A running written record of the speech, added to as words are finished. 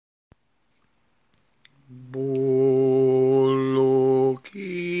Bolokilu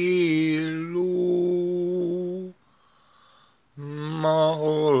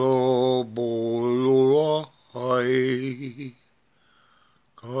maholo boloai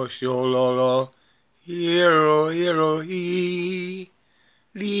kasholala hiro hi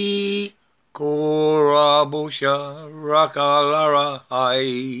li korabusha rakalara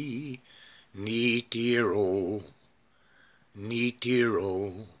hai nitiro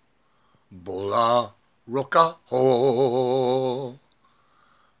bola roka ho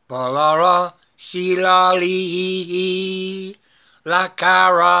balara silali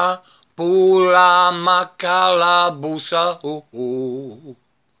lakara pula makala busa ho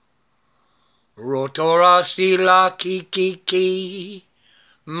rotora sila kiki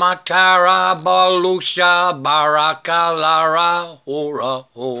matara balusha barakalara hora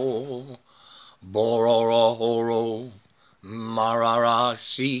ho bororo horo marara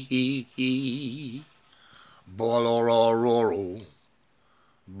si bolororo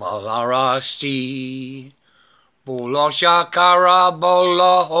balara si bolosha kara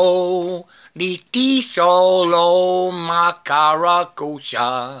bolo liti solo makara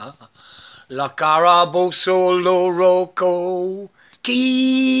kosha la cara bosolo roko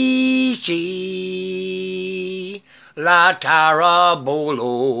Tishi la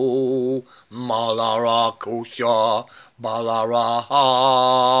tarabolo malara kosha balara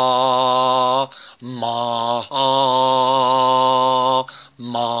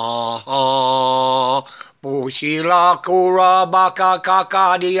maha Bushila kura baka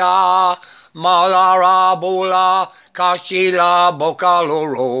kakadia malara bola kashila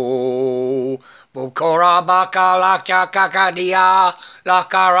bokaloro Bukora baka la kakadia la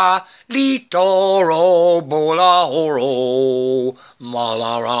cara litoro bola horo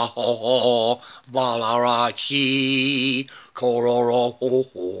malara ho balara chi kororo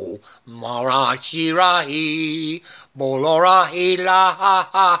ho marachi rahi bolorahi la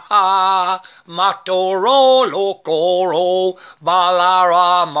ha matoro lokoro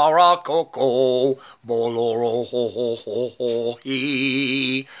balara marakoko boloro ho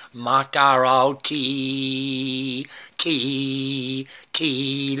hi matarau ti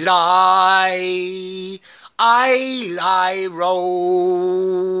lai I lie ro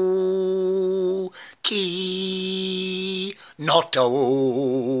ti noto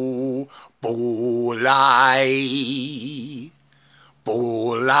bolai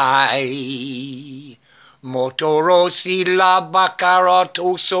motoro sila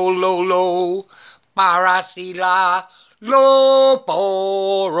bakarato sololo parasila lo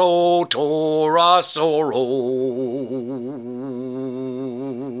poro tora soro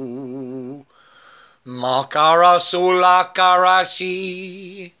makara sula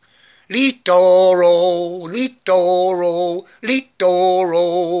karashi litoro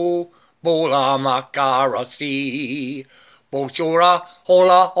bola makarasi bochora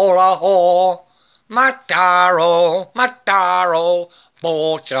hola ho mataro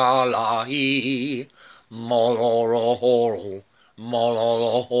bochalahi moloro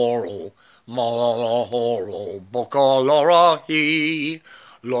bokolorahi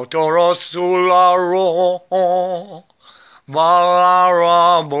lotoro sularo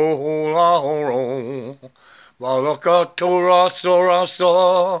balara bola horo balakatura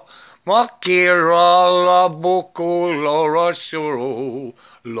soraso makira la boko lora shoro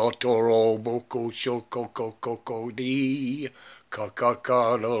lotoro boko shoko di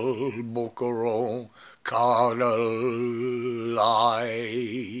kakakadal bokoro kadal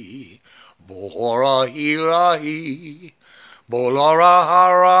lai bohora ilahi bolara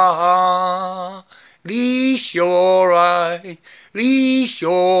haraha Lishorai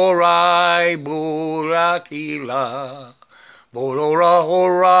burakila bolora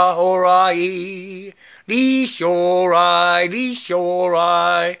horai Lishorai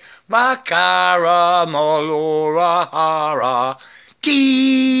bakara molora hara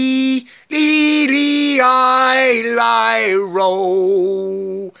ti li I lai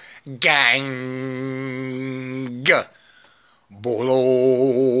ro gang bolo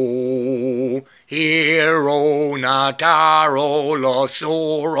hero nataro lo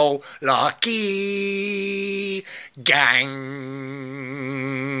soro la ki gang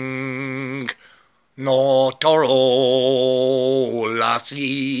no toro la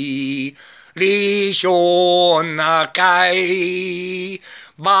si li nakai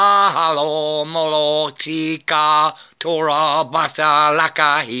bahalo molo tika tora basa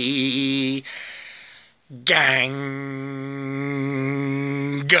lakai gang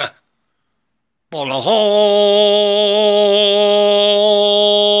Boloho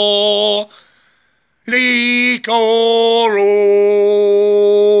Litoro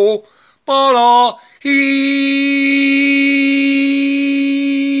Bolo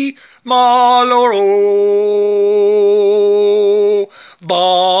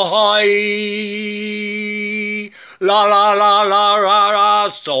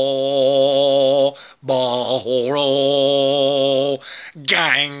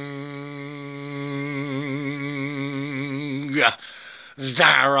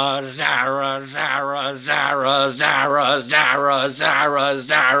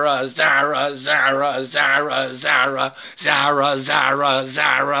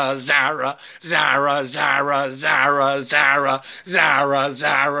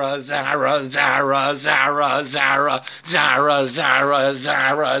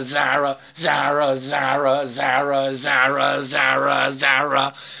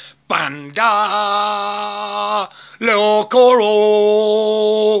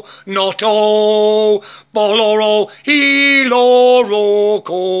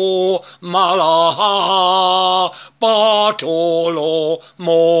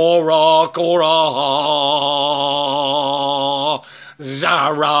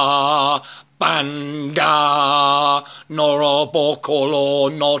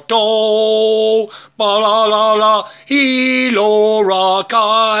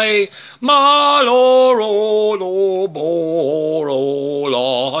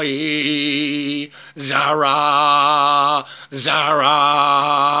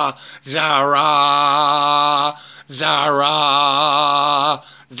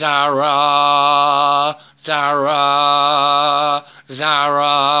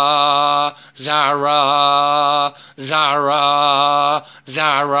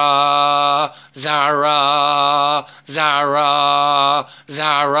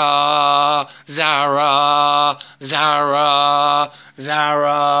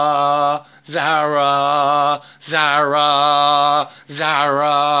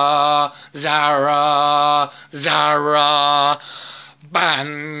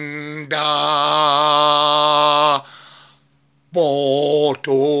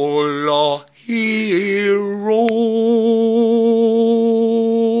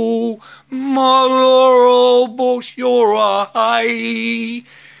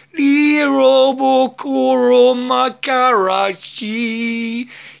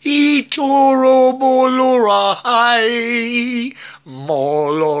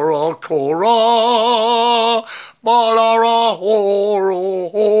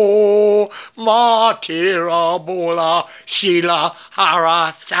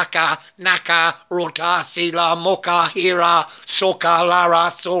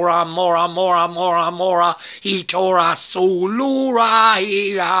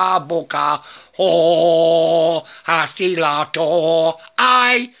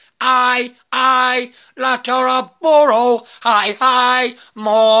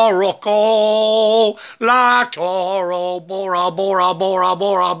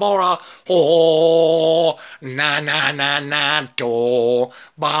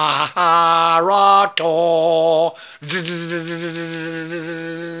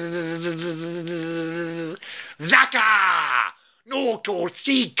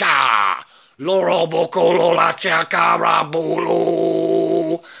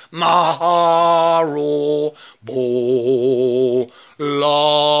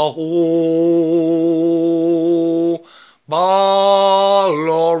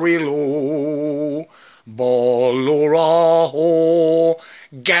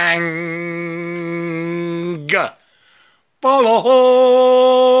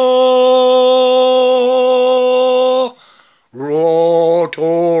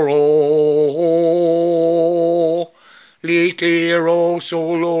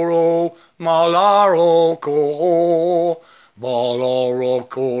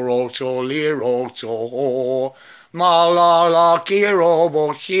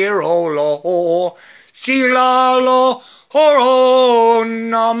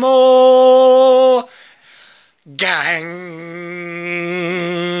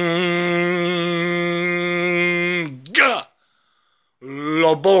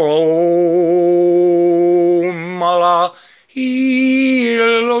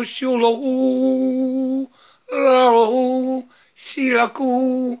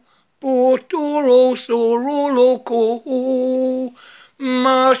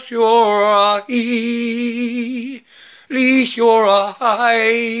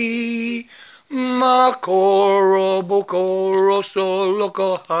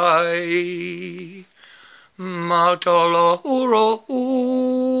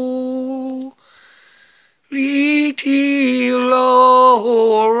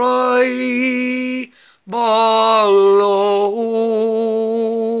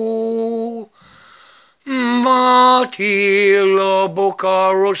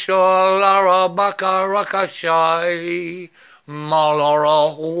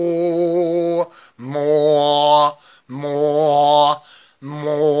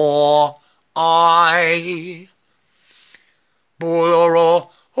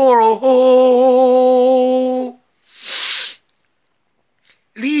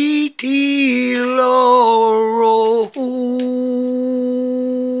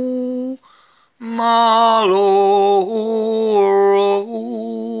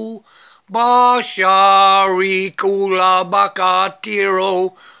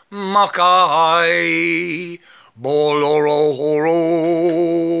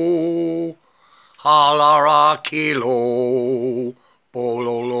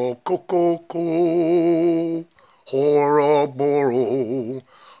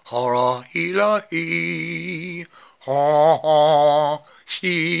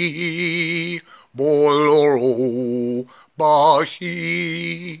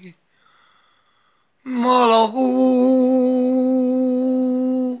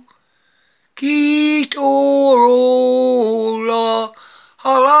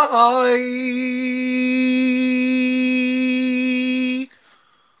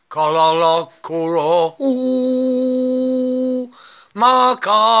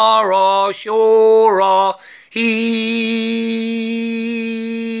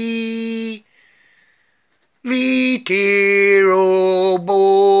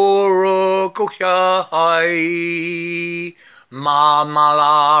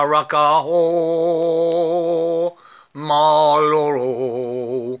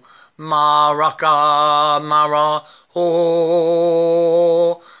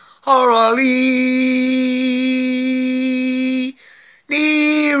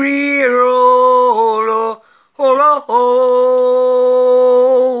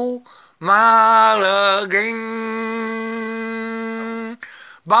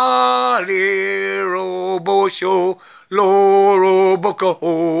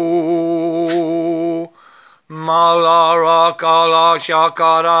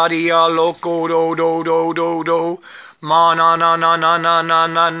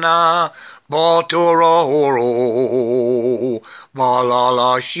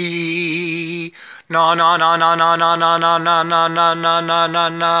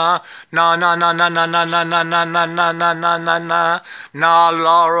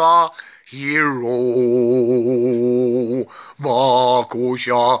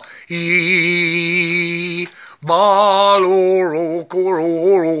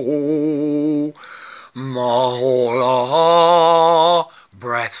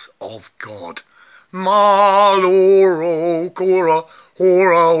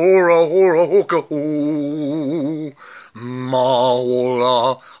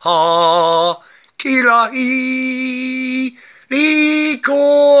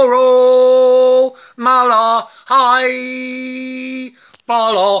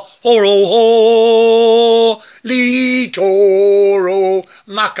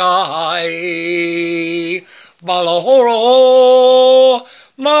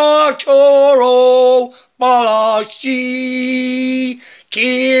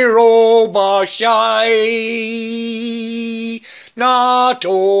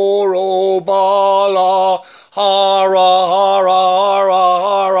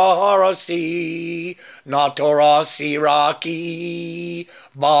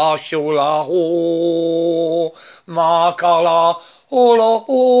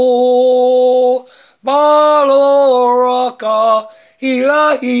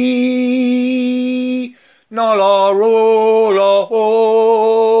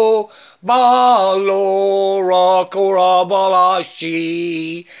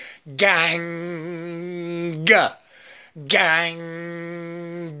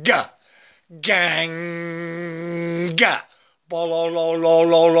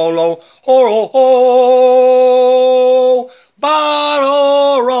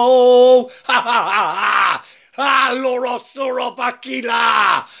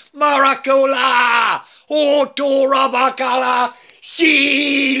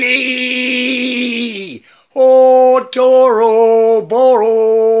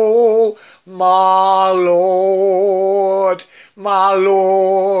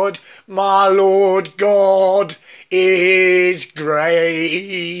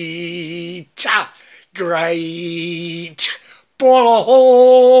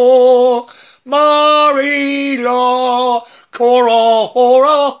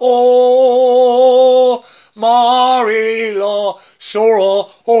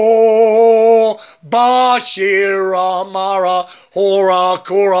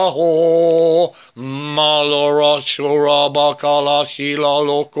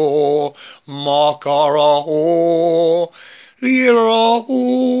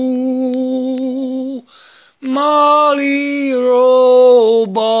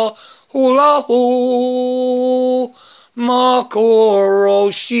ba hula ho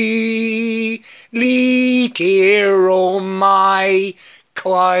makoroshi litero mai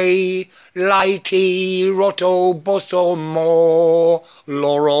Kwai laiti roto boso mo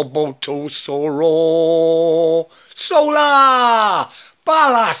loro boto soro sola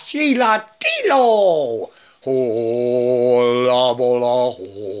bala shila tilo hola bola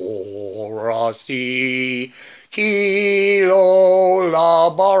horasi kilo la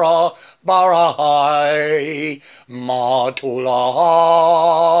bara barahai matula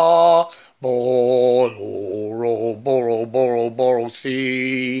Boro, boro, boro, boro,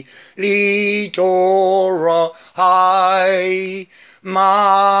 si, litora, hai,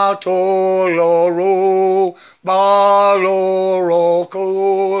 matoloro, baloro,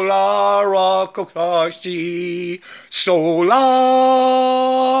 kolara, kokashi, sola,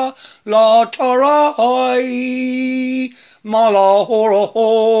 la tarai, malahoro,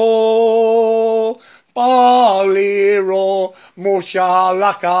 Paliro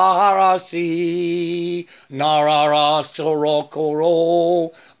Mushalakaharasi Narara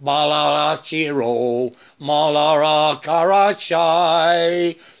Sorokoro Balarashiro Malara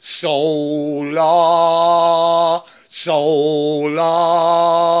Karachai Sola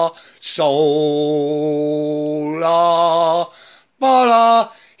Sola Sola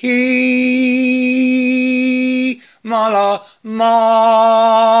Bala He Mala Ma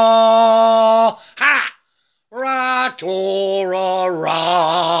Ha Ratora Ra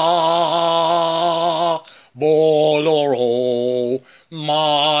Boloro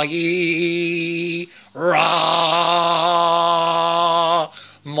Mai Ra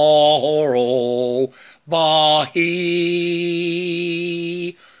Moro Bahi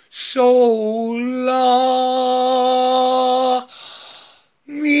Sola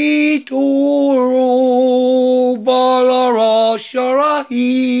Mituru Balara Sharahi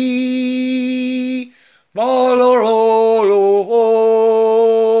Baloro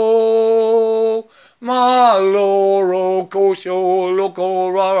Maloro Kosho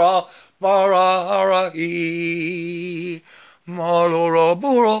Lokorara Baraharahi Malora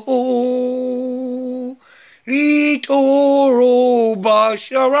Boro Litoro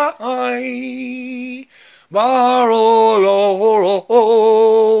Basharai Barolo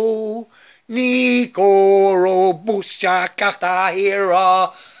Nikoro Busha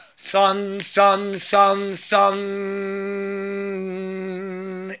Katahira Sun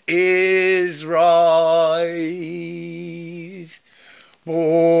is rise.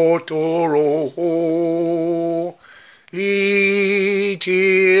 Botoro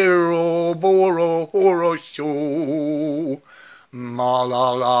Litiro Boro Horosho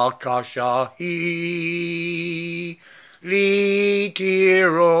Malala Kashahi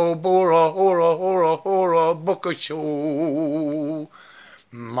Litiro Bora Hora Hora Hora Bukasho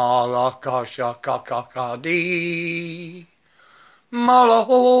Malakasha Kakakadi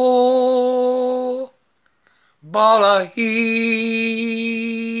Malaho Balahi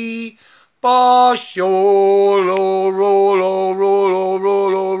Basholo Rolo Rolo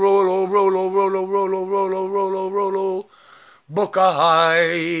Rolo Rolo Rolo Rolo Rolo Rolo Rolo Rolo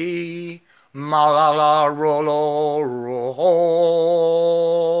Bukahai Malala Rolo Rolo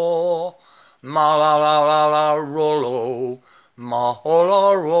Malala Rolo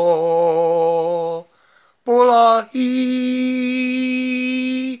Maholaro Pulahi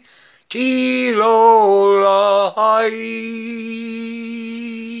Tilolahai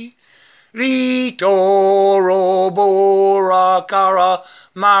Litoro Borakara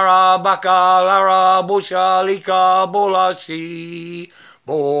Marabakalara Bushalika Bolasi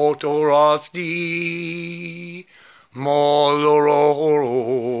Botorasti Moloro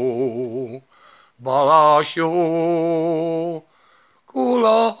Balasho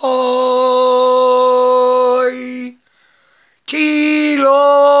Kulai Kilo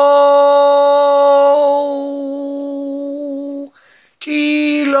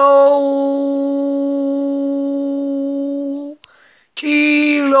Kilo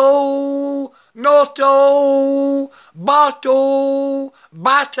Kilo Noto Bato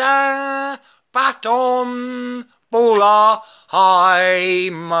Bata Baton Bola Hai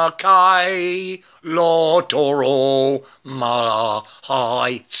Makai Lotoro Mala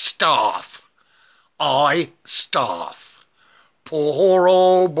Hai Staff I Staff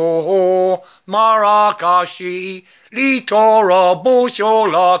Poro Boho Marakashi Litora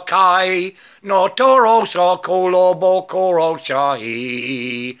Boshola Kai Notoro Sakolo Bokoro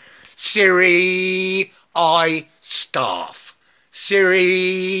Shahi Siri I Staff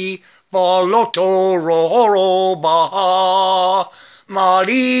Siri Baloto Rohoro Baha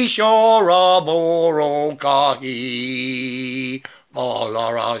Marisho Raboro Kahi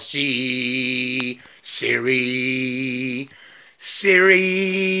Malarashi, Siri, Siri.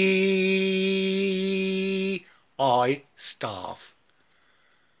 I starve.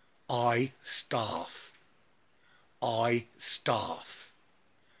 I starve. I starve.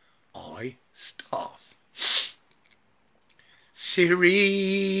 I starve. Siri,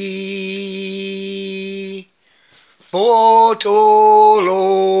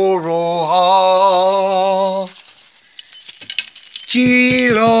 Potoloroha,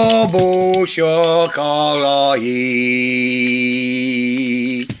 Chilobo Shakalai.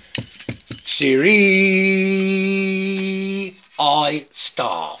 Siri, I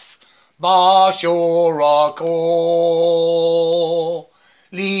starve. Bashorako,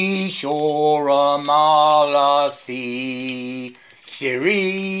 Lishora Malasi.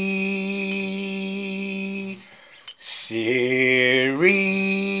 Siri, Siri,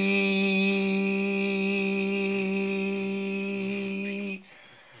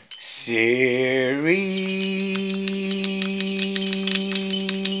 Siri,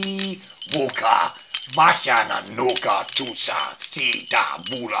 Buka, Bashana Nuka Tusa, Sita,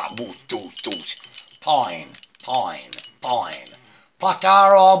 Bula, Butus, Pine, Pine, Pine,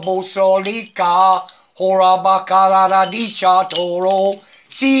 Patara Busolika, Hora Bakara Disha Toro,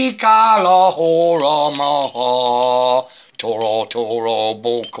 Sikala Hora Maha, Toro Toro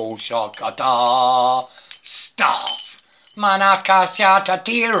Boko Shakata, Staff. Manakasya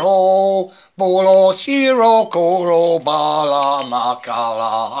Tatiro, Bolo Siro Koro Bala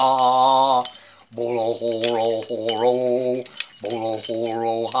Makala, Bolo Horo Horo, Bolo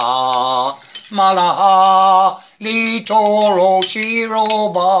Horo Ha, Malaha, Litoro Shiro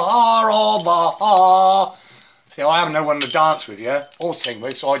Baharo Baha. See, I haven't no one to dance with, yeah? Or sing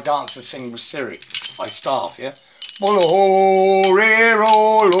with, so I dance and sing with Siri. I starve, yeah? Bolo ho, re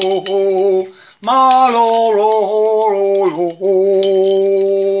ro lo ho, ma lo ro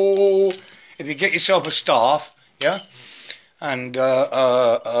ho. If you get yourself a staff, yeah? And you'll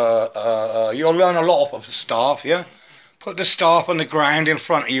learn a lot off of a staff, yeah? Put the staff on the ground in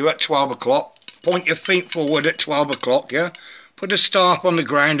front of you at 12 o'clock. Point your feet forward at 12 o'clock, yeah? Put the staff on the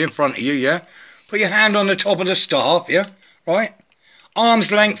ground in front of you, yeah? Put your hand on the top of the staff, yeah? Right? Arm's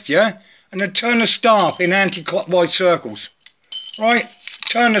length, yeah? And then turn the staff in anti-clockwise circles. Right?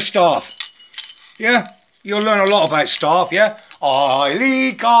 Turn the staff. Yeah? You'll learn a lot about staff, yeah? I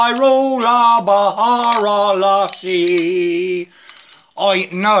rola bahara lashi. I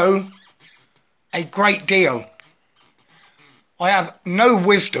know a great deal. I have no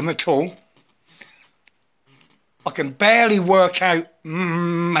wisdom at all. I can barely work out,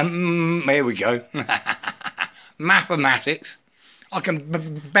 there we go, mathematics. I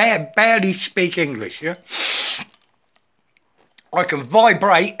can barely speak English, yeah? I can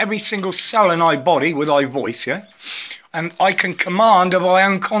vibrate every single cell in my body with my voice, yeah? And I can command of my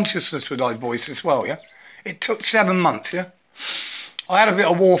own consciousness with my voice as well, yeah? It took 7 months, yeah? I had a bit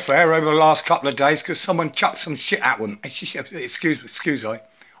of warfare over the last couple of days because someone chucked some shit at them. Excuse me.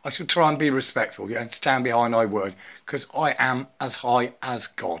 I should try and be respectful, yeah, and stand behind my word, because I am as high as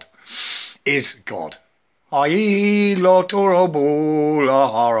God is God. Ai lo toro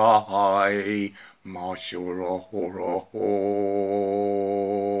bula hara hai mashura hora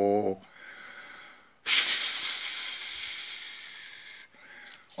ho.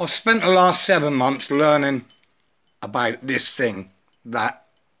 I've spent the last 7 months learning about this thing, that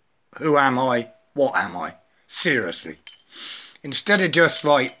who am I, what am I, seriously. Instead of just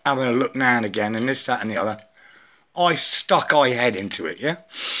like having a look now and again and this, that and the other, I stuck my head into it, yeah?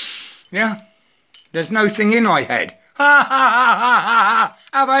 Yeah? There's no thing in my head. Ha ha ha ha ha!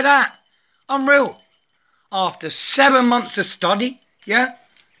 How about that? Unreal. After 7 months of study, yeah?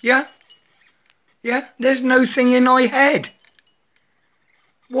 Yeah? Yeah? There's no thing in my head.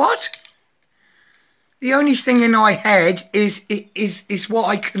 What? The only thing in my head is what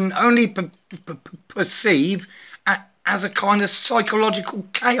I can only perceive as a kind of psychological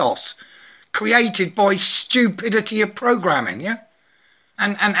chaos created by stupidity of programming, yeah,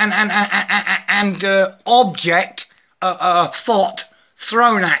 and object thought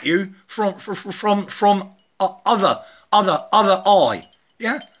thrown at you from other eye,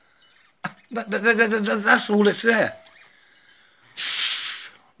 yeah. That's all that's there.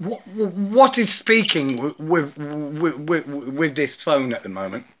 What is speaking with this phone at the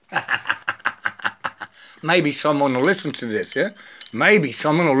moment? Maybe someone will listen to this, yeah? Maybe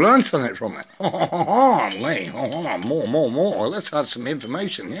someone will learn something from it. Wait, more. Let's have some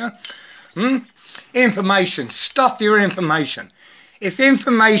information, yeah? Information. Stuff your information. If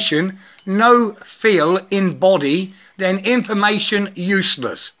information no feel in body, then information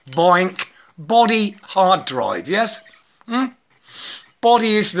useless. Boink. Body hard drive, yes?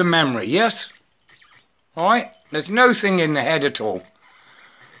 Body is the memory, yes? Alright? There's no thing in the head at all.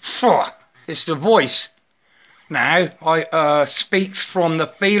 It's the voice. Now, I speaks from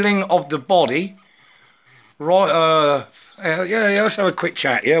the feeling of the body. Right, yeah, let's have a quick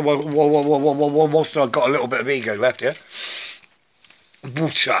chat, yeah? Whilst I've got a little bit of ego left here.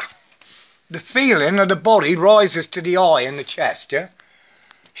 The feeling of the body rises to the eye and the chest, yeah?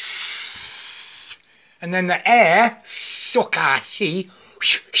 And then the air, the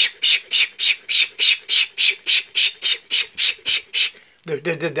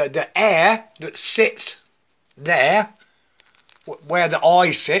air that sits there, where the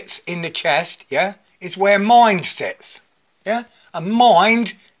eye sits in the chest, yeah, is where mind sits, yeah? And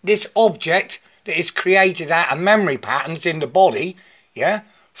mind, this object that is created out of memory patterns in the body, yeah,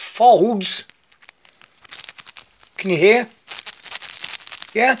 folds. Can you hear?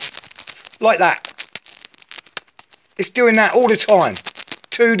 Yeah? Like that. It's doing that all the time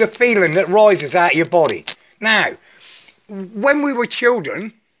to the feeling that rises out of your body. Now, when we were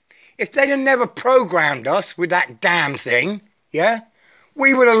children, if they'd have never programmed us with that damn thing, yeah,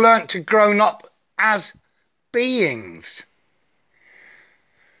 we would have learnt to grown up as beings.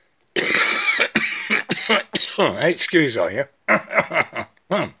 Excuse me, yeah?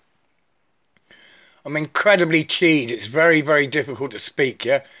 I'm incredibly keyed. It's very, very difficult to speak,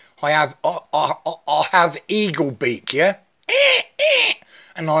 yeah? I have eagle beak, yeah?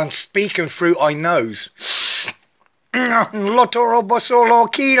 And I'm speaking through my nose. Nose,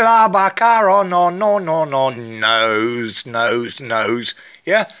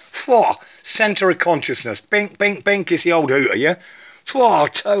 yeah? Centre of consciousness. Bink, bink, bink is the old hooter, yeah?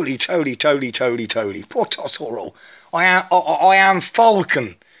 Totally. I am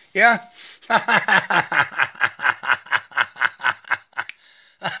Falcon, yeah?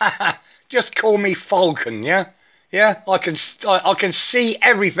 Just call me Falcon, yeah? Yeah, I can see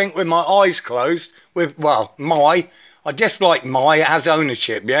everything with my eyes closed. I dislike my as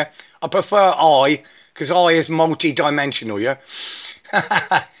ownership, yeah? I prefer I, because I is multi-dimensional, yeah?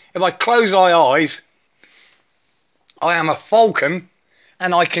 If I close my eyes, I am a falcon,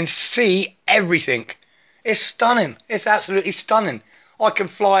 and I can see everything. It's stunning. It's absolutely stunning. I can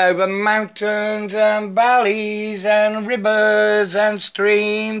fly over mountains and valleys and rivers and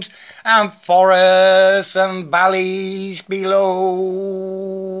streams and forests and valleys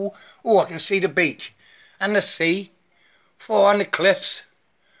below. Oh, I can see the beach and the sea, and the cliffs.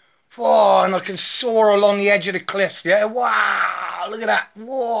 And I can soar along the edge of the cliffs. Yeah, wow, look at that.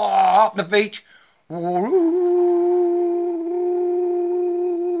 Whoa, up the beach.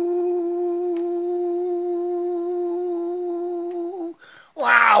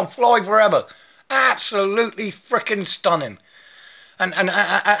 Wow, fly forever. Absolutely frickin' stunning. And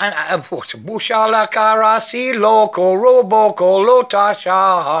Bushala Karasi Loko Roboko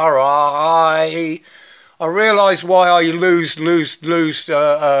Lotasharai. I realise why I lose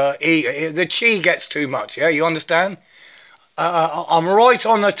the chi gets too much, yeah, you understand? I'm right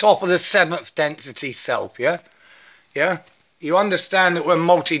on the top of the 7th density self, yeah? Yeah? You understand that we're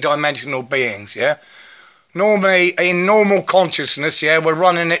multi-dimensional beings, yeah? Normally, in normal consciousness, yeah, we're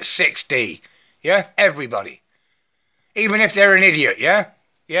running at 6D, yeah? Everybody. Even if they're an idiot, yeah?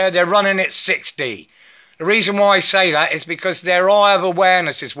 Yeah, they're running at 6D. The reason why I say that is because their eye of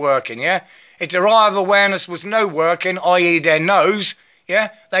awareness is working, yeah? If their eye of awareness was no working, i.e. their nose, yeah,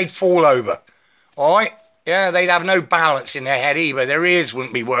 they'd fall over, all right? Yeah, they'd have no balance in their head either. Their ears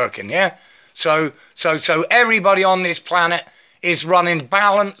wouldn't be working, yeah? So everybody on this planet is running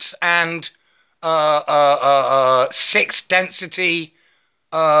balance and 6th density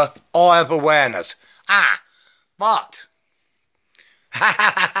eye of awareness. But,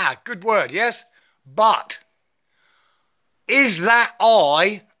 good word, yes? But, is that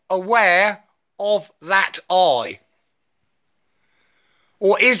eye aware of that eye?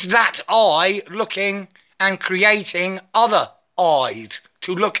 Or is that eye looking and creating other eyes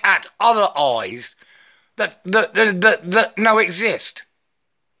to look at other eyes that no exist?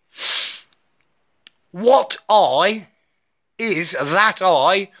 What eye is that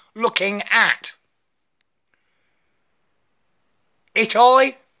eye looking at? It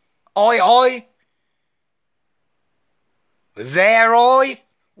eye? I? Their eye?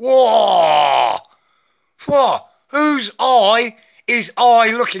 Whoa! Whose eye is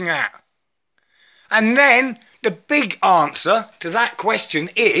I looking at? And then the big answer to that question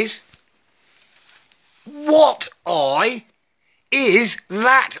is, what eye is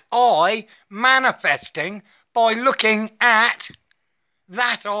that eye manifesting by looking at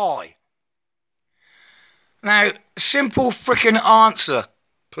that eye? Now, simple frickin' answer,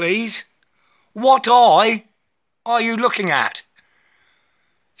 please. What eye are you looking at?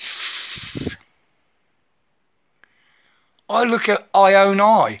 I look at I own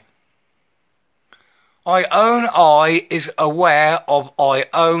I. I own I is aware of I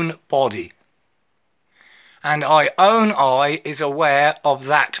own body. And I own I is aware of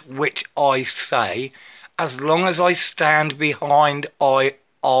that which I say, as long as I stand behind I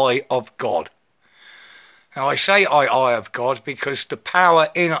of God. Now I say I of God because the power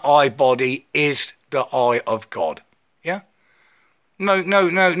in I body is the I of God. Yeah? No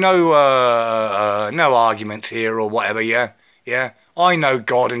arguments here or whatever, yeah? Yeah? I know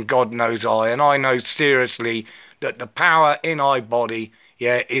God and God knows I, and I know seriously that the power in I body,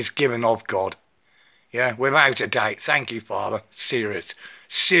 yeah, is given of God. Yeah, without a doubt. Thank you, Father. Serious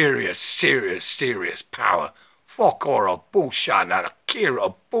power. Fokora bullshana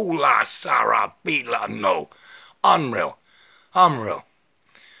kira bula sara bila no. Unreal.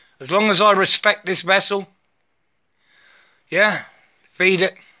 As long as I respect this vessel, yeah, feed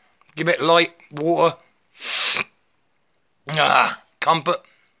it, give it light, water, comfort,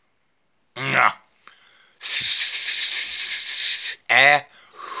 air,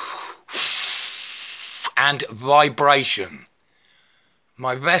 and vibration.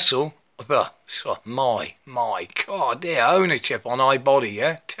 My vessel, my God, dear ownership on my body,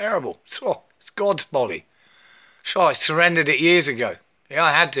 yeah? Terrible. It's God's body. I surrendered it years ago. Yeah,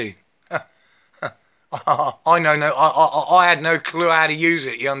 I had to. I had no clue how to use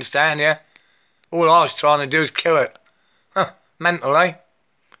it, you understand, yeah? All I was trying to do is kill it. Mental, eh?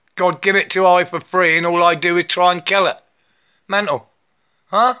 God give it to I for free and all I do is try and kill it. Mental.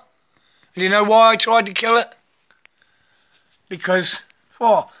 Huh? Do you know why I tried to kill it? Because,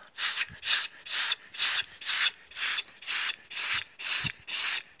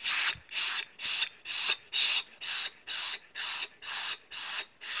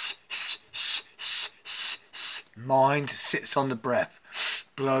 mind sits on the breath.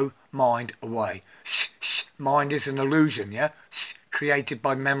 Blow mind away. Mind is an illusion, yeah? Created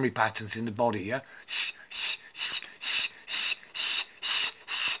by memory patterns in the body, yeah?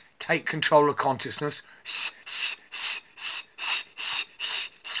 Take control of consciousness.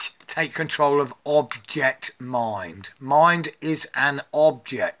 Take control of object mind. Mind is an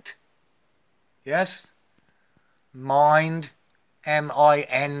object. Yes? Mind,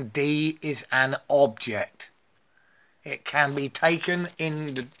 M-I-N-D, is an object. It can be taken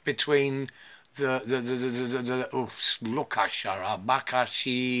in between Lokashara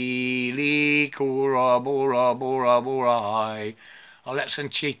Bakashili Kura Bora Bora Bora. I'll let some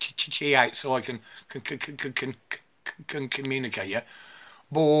chi out so I can communicate, yeah?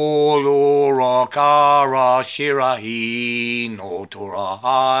 Bolora Kara Shirahi no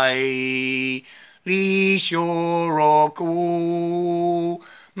Torahai Lishoroku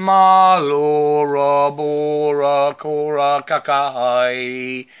Malora Bora Kora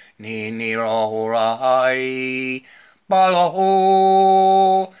Kakai Ninirahorai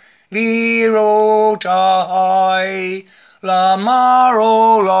Balaho Lirotai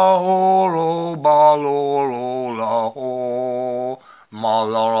Lamaro Lahoro Baloro Laho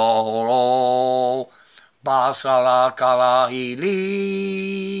Malarahoro Basala Kalahili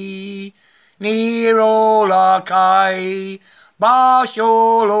Niro Lakai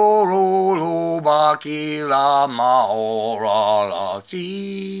Basholoro Bakila Maora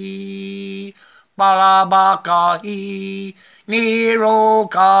Lasi Balabakahi Niro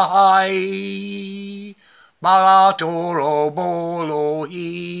Kahai Balatoro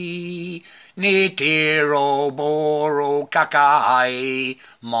Bolohi Nitiro Boro Kakai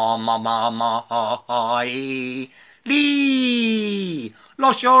Mama Hai Li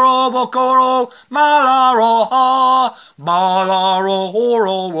Loshoro Bokoro Malaroha Balaro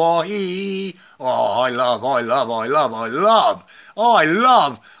Horo Wahi. Oh, I love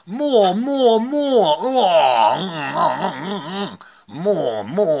more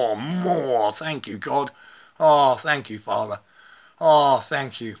more. Thank you, God. Oh, thank you, Father. Oh,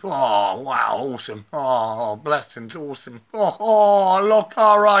 thank you. Oh, wow, awesome. Oh, blessings, awesome. Oh,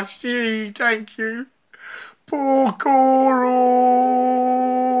 Lokarashi, thank you. Pokoro,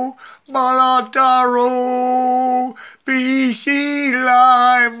 Malataro,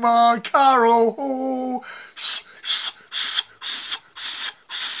 Bishilai, Makaro.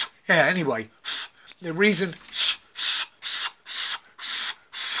 Yeah, anyway, the reason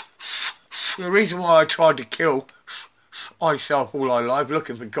why I tried to kill myself all my life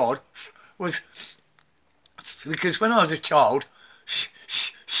looking for God was because when I was a child,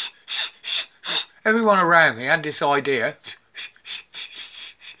 everyone around me had this idea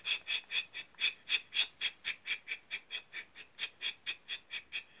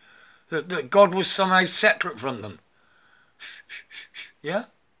that God was somehow separate from them. Yeah?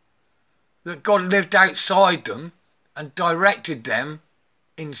 That God lived outside them and directed them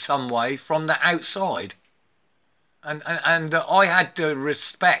in some way from the outside. And that I had to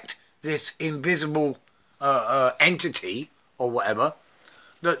respect this invisible entity or whatever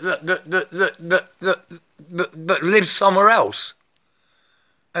that lives somewhere else.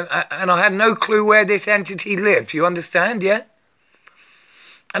 And I had no clue where this entity lived, you understand, yeah?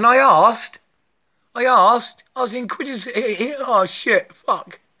 And I was inquisitive. Oh shit,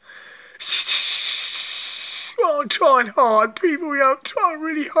 fuck. Oh, I'm trying hard, people, yeah, I'm trying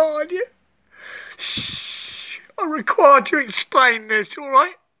really hard, yeah? I'm required to explain this,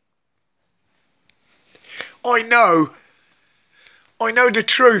 alright? I know the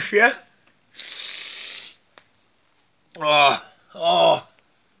truth, yeah? I've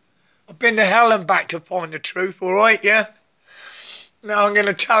been to hell and back to find the truth, alright, yeah? Now I'm going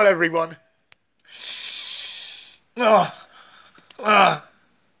to tell everyone. No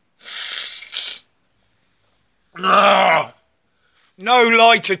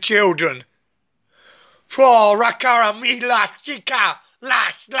lie to children. For rakara mila chica,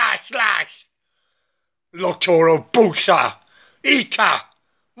 lash. Lotoro busa, ita,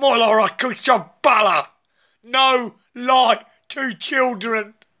 molora kushabala. No lie to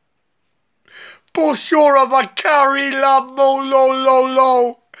children. Boshora vakari la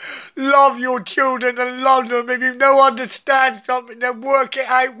mololo. Love your children and love them. If you don't understand something, then work it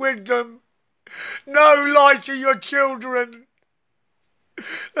out with them. No lie to your children.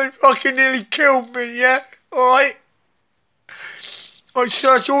 They fucking nearly killed me, yeah? Alright? I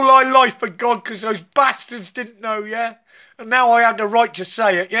searched all my life for God because those bastards didn't know, yeah? And now I have the right to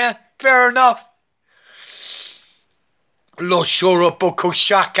say it, yeah? Fair enough. Lo shora boko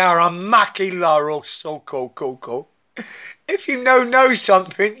shakara makila ro soko koko. If you know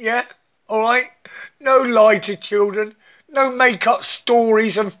something, yeah? Alright? No lie to children. No make up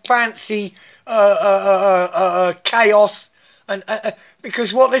stories and fancy chaos. And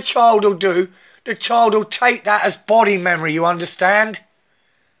because what the child will do, the child will take that as body memory, you understand?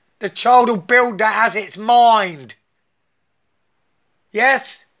 The child will build that as its mind.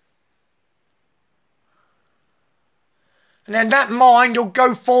 Yes? And then that mind will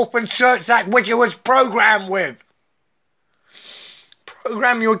go forth and search that which it was programmed with.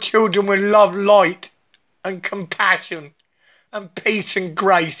 Program your children with love, light and compassion and peace and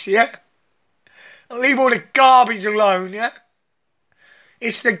grace, yeah? And leave all the garbage alone, yeah?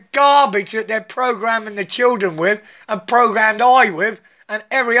 It's the garbage that they're programming the children with and programmed I with and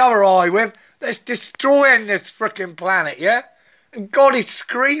every other I with that's destroying this frickin' planet, yeah? And God is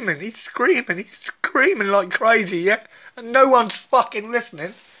screaming like crazy, yeah? And no one's fucking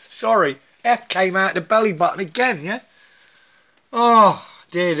listening. Sorry, F came out the belly button again, yeah? Oh,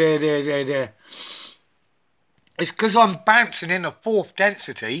 dear. It's because I'm bouncing in a 4th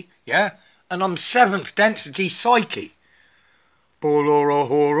density, yeah? And I'm 7th density psyche.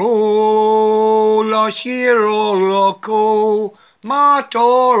 Bolorahoro la shiro loco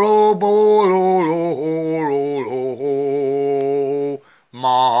matoro bolorahoro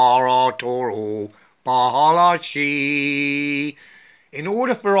maratoro bahalashi. In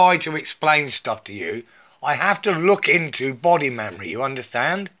order for I to explain stuff to you, I have to look into body memory, you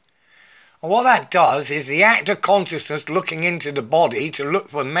understand? And what that does is the act of consciousness looking into the body to look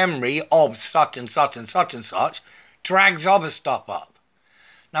for memory of such and such and such and such drags other stuff up.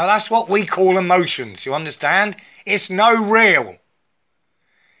 Now that's what we call emotions, you understand? It's no real.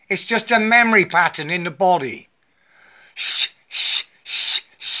 It's just a memory pattern in the body.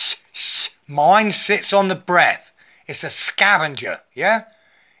 Mind sits on the breath. It's a scavenger, yeah?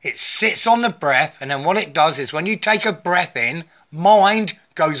 It sits on the breath, and then what it does is when you take a breath in, mind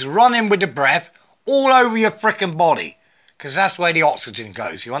goes running with the breath all over your frickin' body. Because that's where the oxygen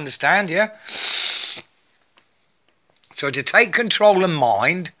goes, you understand, yeah? So to take control of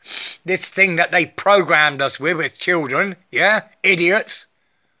mind, this thing that they programmed us with as children, yeah? Idiots.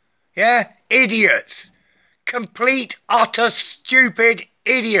 Yeah? Idiots. Complete, utter, stupid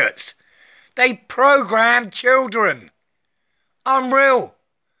idiots. They programmed children. Unreal.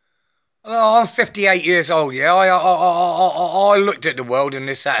 Oh, I'm 58 years old, yeah? I looked at the world and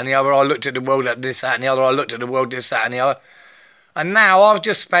this, that and the other. I looked at the world at this, that and the other. I looked at the world this, that and the other. And now I've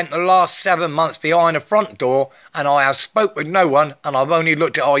just spent the last 7 months behind the front door and I have spoke with no one and I've only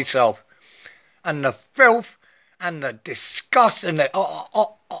looked at myself. And the filth and the disgust and the...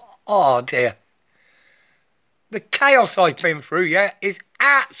 Oh dear. The chaos I've been through, yeah, is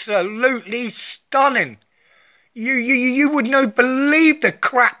absolutely stunning. You would not believe the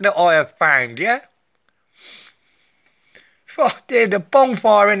crap that I have found, yeah? Oh dear, the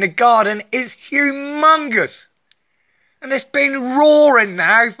bonfire in the garden is humongous. And it's been roaring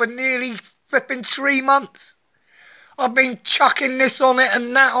now for nearly flipping 3 months. I've been chucking this on it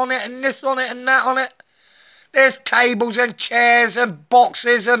and that on it and this on it and that on it. There's tables and chairs and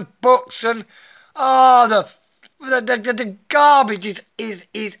boxes and books and the garbage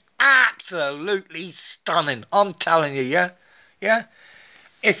is absolutely stunning. I'm telling you, yeah, yeah.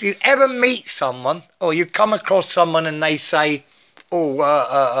 If you ever meet someone or you come across someone and they say, "Oh,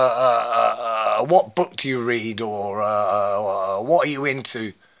 what book do you read?" or "What are you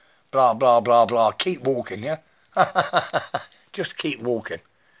into?" Blah blah blah blah. Keep walking, yeah. Just keep walking,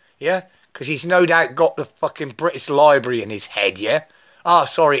 yeah. Because he's no doubt got the fucking British Library in his head, yeah? Oh,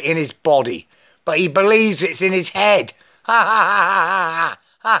 sorry, in his body. But he believes it's in his head. Ha ha ha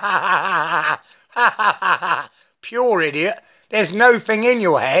ha ha ha ha ha ha ha. Pure idiot. There's nothing in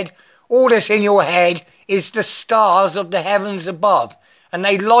your head. All that's in your head is the stars of the heavens above. And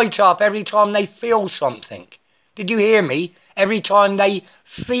they light up every time they feel something. Did you hear me? Every time they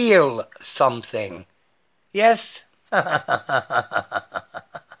feel something. Yes? Oh,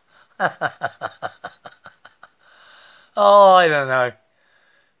 I don't know.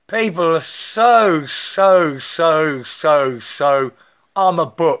 People are so. I'm a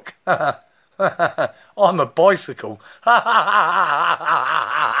book. I'm a bicycle.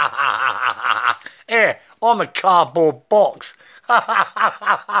 Yeah, I'm a cardboard box.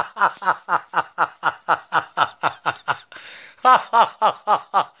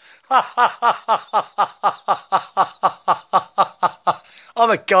 I'm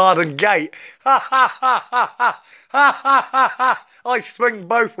a garden gate. I swing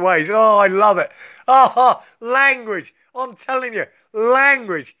both ways. Oh, I love it. Oh, language. I'm telling you,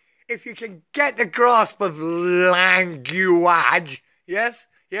 language. If you can get the grasp of language, yes,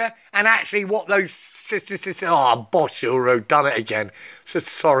 yeah, and actually what those oh, Boshiro done it again. So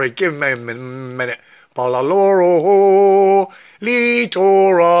sorry, give me a minute. Balaloro,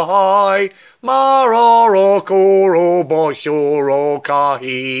 litorai, maroro koro boshoro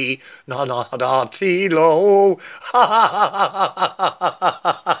kahi, nanada tilo.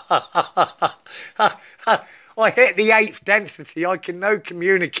 I hit the eighth density, I can now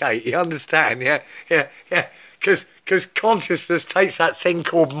communicate, you understand, yeah, yeah, yeah, because consciousness takes that thing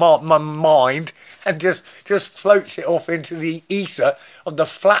called my mind and just floats it off into the ether of the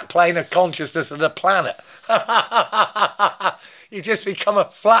flat plane of consciousness of the planet. You just become a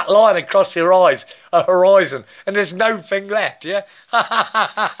flat line across your eyes, a horizon, and there's no thing left, yeah?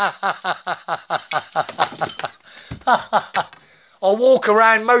 I walk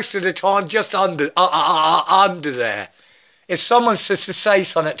around most of the time just under there. If someone says to say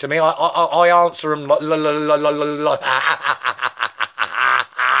something to me, I answer them like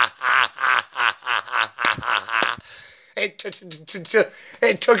It took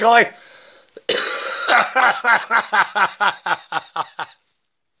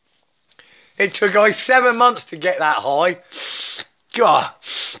it took 7 months to get that high. God.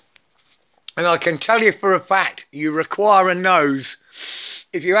 And I can tell you for a fact, you require a nose.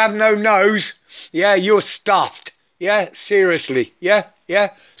 If you have no nose, yeah, you're stuffed. Yeah, seriously. Yeah,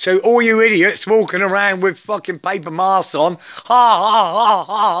 yeah. So all you idiots walking around with fucking paper masks on, ha ha ha ha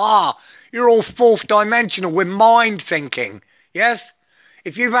ha. You're all fourth dimensional with mind thinking. Yes?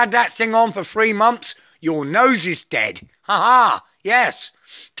 If you've had that thing on for 3 months, your nose is dead. Ha ha. Yes.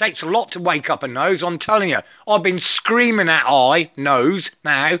 Takes a lot to wake up a nose, I'm telling you. I've been screaming at nose,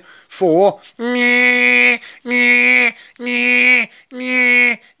 now, for 3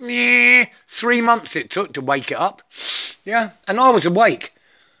 months it took to wake it up. Yeah, and I was awake.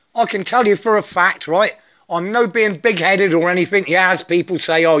 I can tell you for a fact, right? I'm no being big-headed or anything. Yeah, as people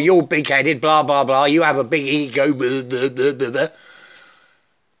say, oh, you're big-headed, blah, blah, blah. You have a big ego, blah, blah, blah, blah, blah.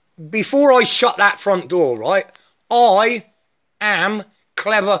 Before I shut that front door, right, I am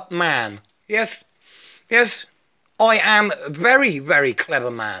clever man. Yes, yes, I am very, very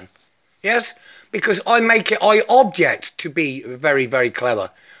clever man. Yes, because I make it I object to be very, very clever.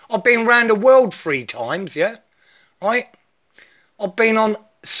 I've been around the world 3 times, yeah, right? I've been on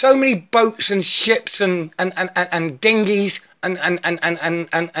so many boats and ships and dinghies and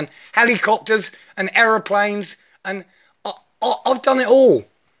helicopters and aeroplanes, and I've done it all.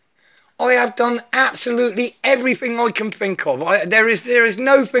 I have done absolutely everything I can think of. There is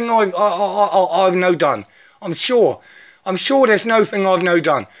nothing I've no done. I'm sure there's nothing I've no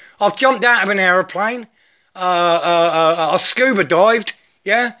done. I've jumped out of an aeroplane. I've scuba dived.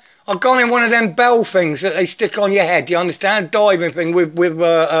 Yeah, I've gone in one of them bell things that they stick on your head. You understand? Diving thing with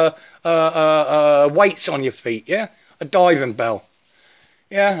weights on your feet. Yeah, a diving bell.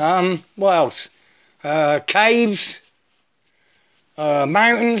 Yeah. What else? Caves,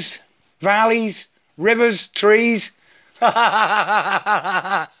 mountains, valleys, rivers, trees,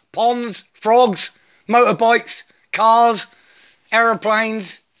 ponds, frogs, motorbikes, cars,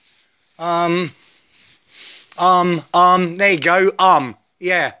 aeroplanes, there you go,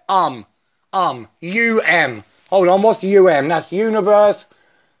 yeah, hold on, what's that's universe,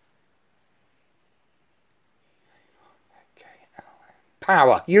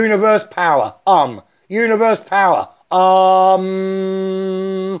 power, universe power, universe power,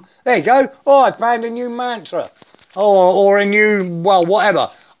 there you go, oh, I found a new mantra, or a new, well, whatever,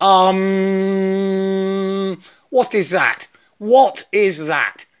 what is that? What is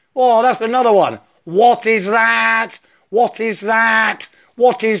that? Oh, that's another one. What is that? What is that?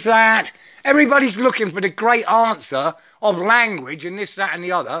 What is that? Everybody's looking for the great answer of language and this, that and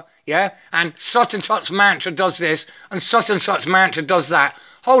the other, yeah? And such mantra does this and such mantra does that.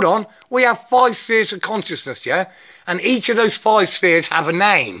 Hold on, we have 5 spheres of consciousness, yeah? And each of those 5 spheres have a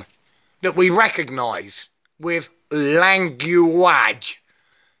name that we recognise with language,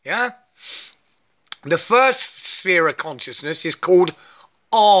 yeah? The first sphere of consciousness is called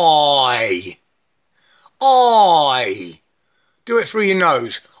I. I. Do it through your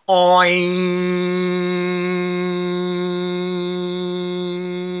nose. I.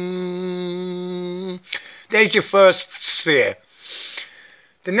 There's your first sphere.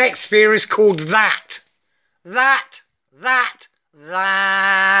 The next sphere is called that. That. That. That.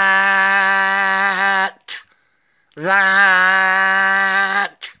 That.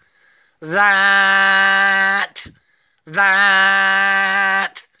 That.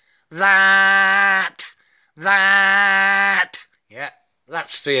 That. That. That. Yeah, that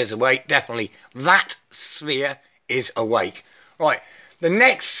sphere's awake, definitely. That sphere is awake. Right, the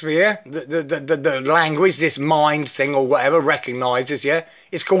next sphere, the language, this mind thing or whatever, recognises, yeah,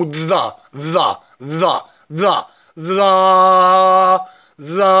 it's called the,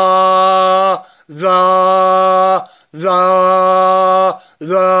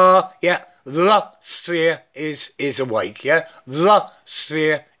 yeah, the sphere is awake, yeah, the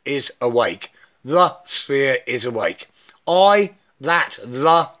sphere is awake, the sphere is awake. I, that,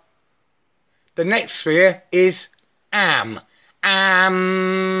 the next sphere is am,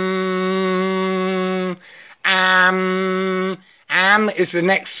 is the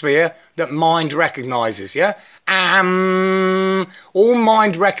next sphere that mind recognises, yeah? All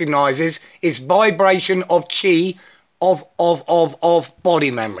mind recognises is vibration of chi, of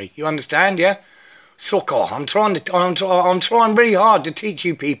body memory. You understand, yeah? Sukkah, I'm trying really hard to teach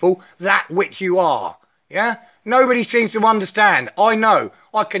you people that which you are, yeah? Nobody seems to understand. I know.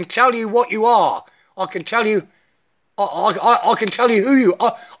 I can tell you what you are. I can tell you I can tell you who you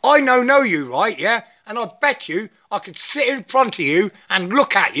are. I know you, right, yeah? And I bet you I could sit in front of you and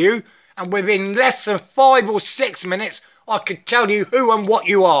look at you, and within less than 5 or 6 minutes, I could tell you who and what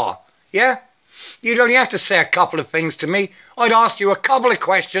you are, yeah? You'd only have to say a couple of things to me. I'd ask you a couple of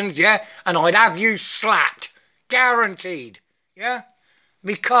questions, yeah? And I'd have you slapped. Guaranteed, yeah?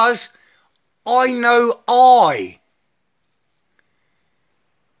 Because I know I.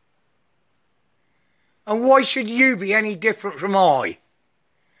 And why should you be any different from I?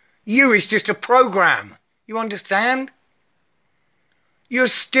 You is just a program. You understand? You're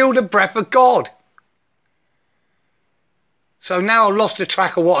still the breath of God. So now I've lost the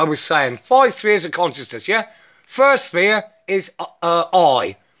track of what I was saying. 5 spheres of consciousness, yeah? First sphere is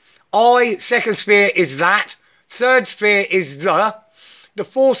I. Second sphere is that. Third sphere is the. The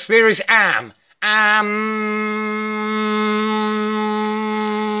fourth sphere is am. And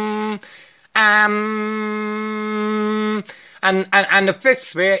the fifth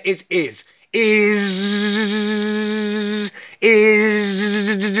sphere is. Is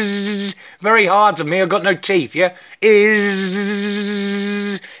very hard for me, I've got no teeth, yeah?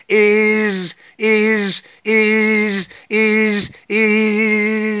 Is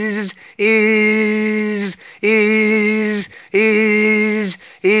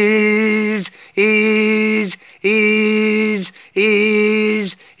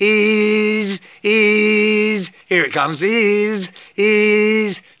here it comes, is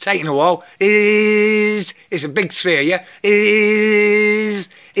taking a while, it's a big sphere, yeah? Is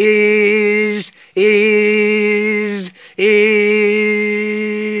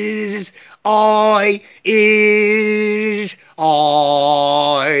I is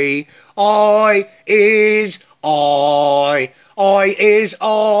I is I is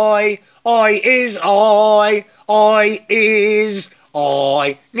I is I is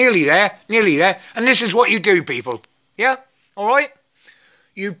I. Nearly there. And this is what you do, people. Yeah? Alright?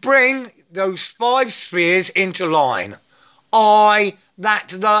 You bring those 5 spheres into line. I, that,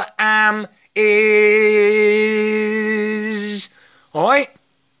 the, am, is. Alright?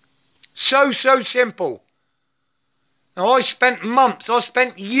 So simple. Now I spent months, I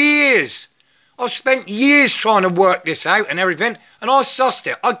spent years I've spent years trying to work this out and everything, and I sussed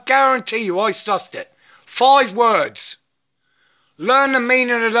it. I guarantee you I sussed it. 5 words. Learn the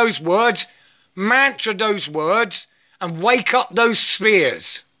meaning of those words, mantra those words, and wake up those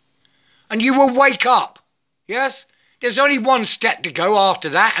spheres. And you will wake up. Yes? There's only one step to go after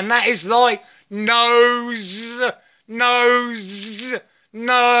that, and that is like nose, nose,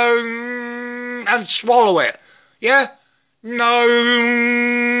 nose, and swallow it. Yeah? Nose.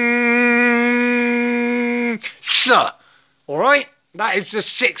 Alright? That is the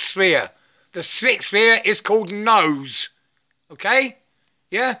 6th sphere. The 6th sphere is called nose. Okay?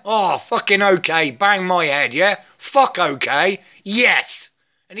 Yeah? Oh, fucking okay. Bang my head, yeah? Fuck okay. Yes.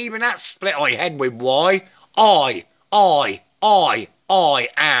 And even that split my head with why. I am. I am,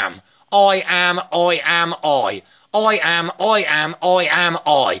 I am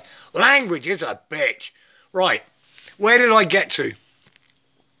I. Language is a bitch. Right. Where did I get to?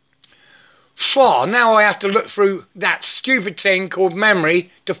 So, now I have to look through that stupid thing called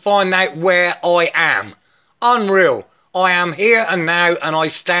memory to find out where I am. Unreal. I am here and now, and I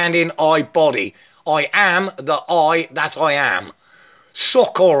stand in I body. I am the I that I am.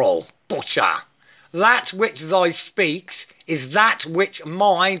 Socorro, butcher. That which thy speaks is that which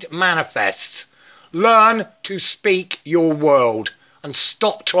mind manifests. Learn to speak your world and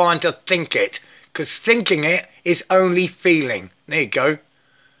stop trying to think it, because thinking it is only feeling. There you go.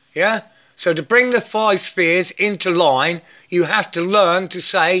 Yeah? So to bring the 5 spheres into line, you have to learn to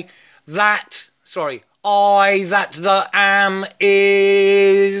say that, I that the am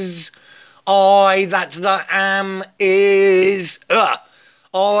is. I that the am is.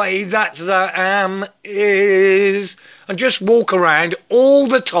 I that the am is. And just walk around all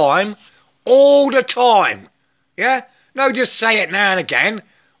the time. Yeah? No, just say it now and again.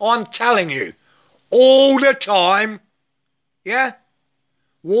 I'm telling you. All the time. Yeah?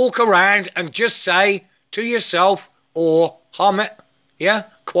 Walk around and just say to yourself, or hum it. Yeah?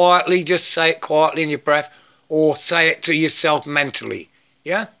 Quietly, just say it quietly in your breath. Or say it to yourself mentally.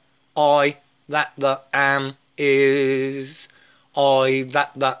 Yeah? I that the am is. I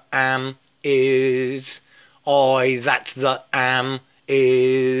that the am is. I that the am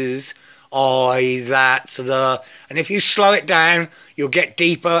is. I that the... And if you slow it down, you'll get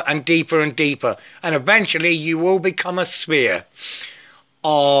deeper and deeper and deeper. And eventually you will become a sphere.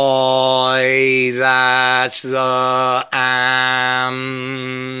 I that the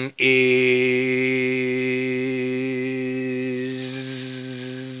am is.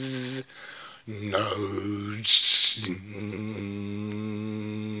 Knows.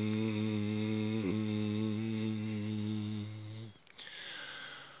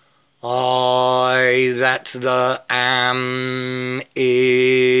 I that the am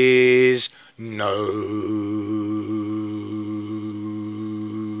is knows.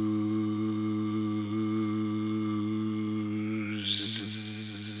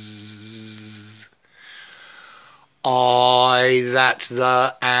 I that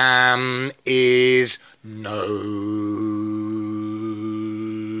the am is knows.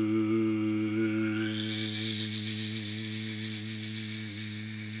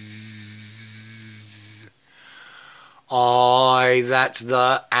 I that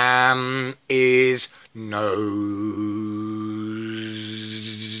the am is knows.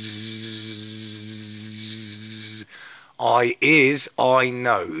 I is I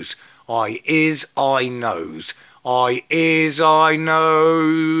knows. I is I knows. I is I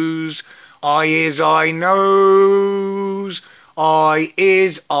knows. I is I knows. I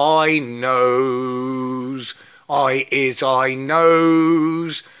is I knows. I is I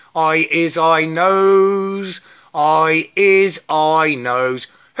knows. I is I knows. I is I knows.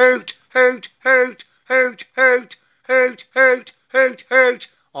 Hoot, hoot, hoot, hoot, hoot, hoot, hoot, hoot, hoot.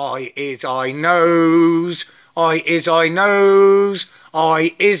 I is I knows. I is I knows.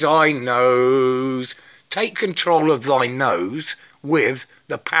 I is I knows. Take control of thy nose with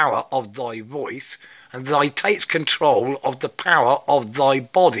the power of thy voice, and thy takes control of the power of thy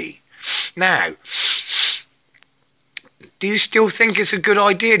body. Now, do you still think it's a good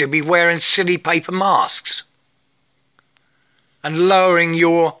idea to be wearing silly paper masks? And lowering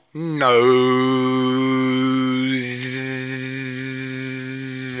your nose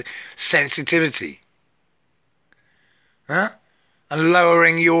sensitivity? Huh? And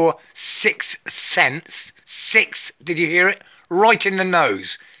lowering your 6th sense. 6, did you hear it? Right in the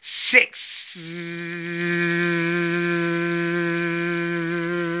nose. 6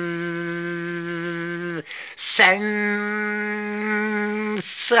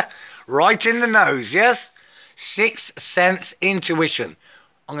 sense. Right in the nose, yes? 6th sense intuition.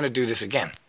 I'm going to do this again.